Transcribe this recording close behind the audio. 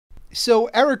So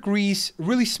Eric Ries,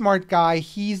 really smart guy.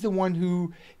 He's the one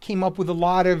who came up with a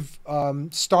lot of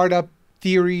startup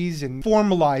theories and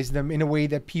formalized them in a way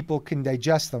that people can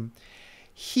digest them.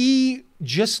 He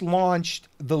just launched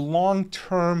the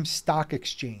long-term stock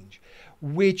exchange,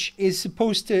 which is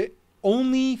supposed to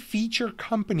only feature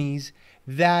companies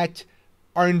that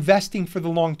are investing for the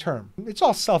long term. It's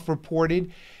all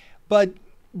self-reported, but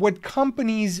what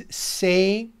companies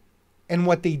say and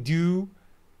what they do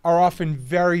are often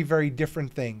very, very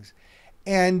different things.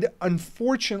 And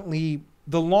unfortunately,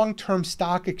 the long-term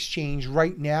stock exchange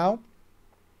right now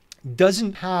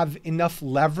doesn't have enough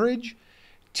leverage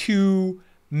to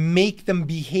make them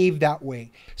behave that way.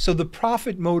 So the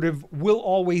profit motive will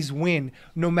always win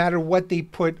no matter what they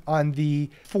put on the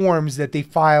forms that they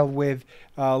file with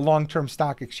long-term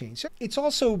stock exchange. So it's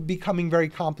also becoming very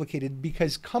complicated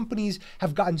because companies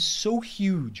have gotten so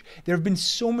huge. There have been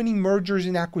so many mergers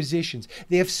and acquisitions.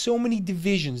 They have so many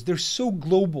divisions. They're so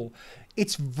global.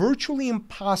 It's virtually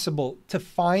impossible to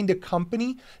find a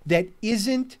company that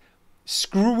isn't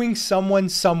screwing someone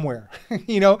somewhere.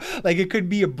 Like it could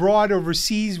be abroad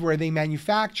overseas where they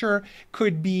manufacture,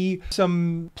 could be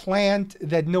some plant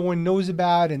that no one knows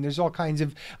about and there's all kinds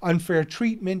of unfair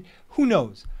treatment. Who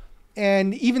knows?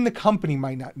 And even the company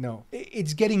might not know.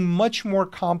 It's getting much more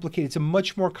complicated. It's a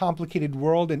much more complicated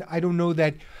world. And I don't know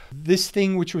that this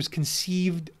thing, which was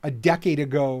conceived a decade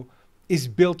ago, is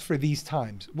built for these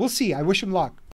times. We'll see. I wish him luck.